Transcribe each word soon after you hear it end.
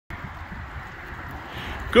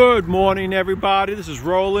Good morning, everybody. This is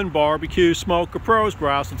Roland, Barbecue Smoker Pros,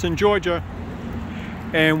 Browston, Georgia.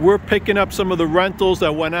 And we're picking up some of the rentals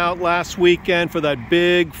that went out last weekend for that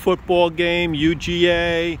big football game,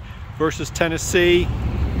 UGA versus Tennessee.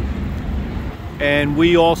 And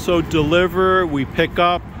we also deliver, we pick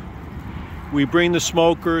up, we bring the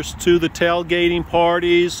smokers to the tailgating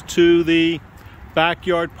parties, to the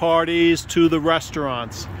backyard parties, to the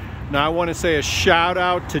restaurants. Now I want to say a shout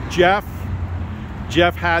out to Jeff.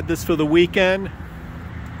 Jeff had this for the weekend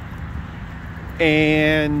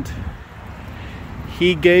and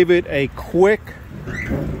he gave it a quick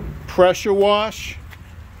pressure wash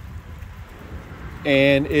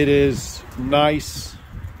and it is nice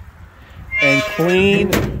and clean,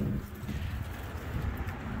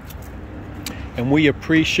 and we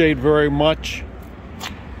appreciate very much.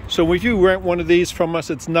 So if you rent one of these from us,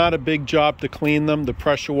 it's not a big job to clean them. The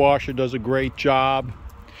pressure washer does a great job.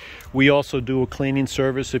 We also do a cleaning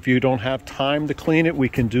service. If you don't have time to clean it, we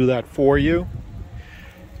can do that for you.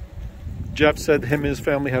 Jeff said him and his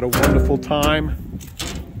family had a wonderful time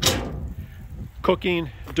cooking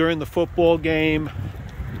during the football game,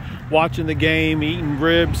 watching the game, eating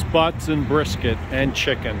ribs, butts, and brisket, and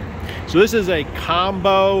chicken. So this is a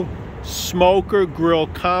combo smoker grill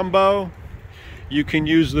combo. You can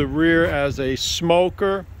use the rear as a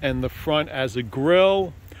smoker and the front as a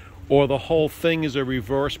grill, or the whole thing is a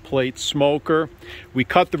reverse plate smoker. We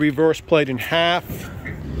cut the reverse plate in half.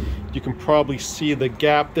 You can probably see the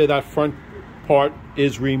gap there. That front part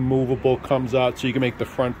is removable, comes out, so you can make the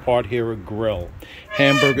front part here a grill.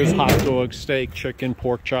 Hamburgers, hot dogs, steak, chicken,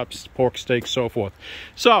 pork chops, pork steak, so forth.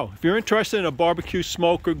 So if you're interested in a barbecue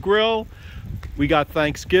smoker grill, we got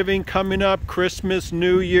Thanksgiving coming up, Christmas,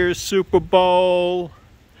 New Year's, Super Bowl,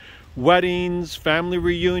 weddings, family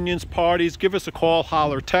reunions, parties. Give us a call,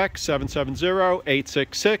 holler, text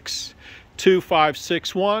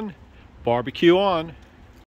 770-866-2561. Barbecue on.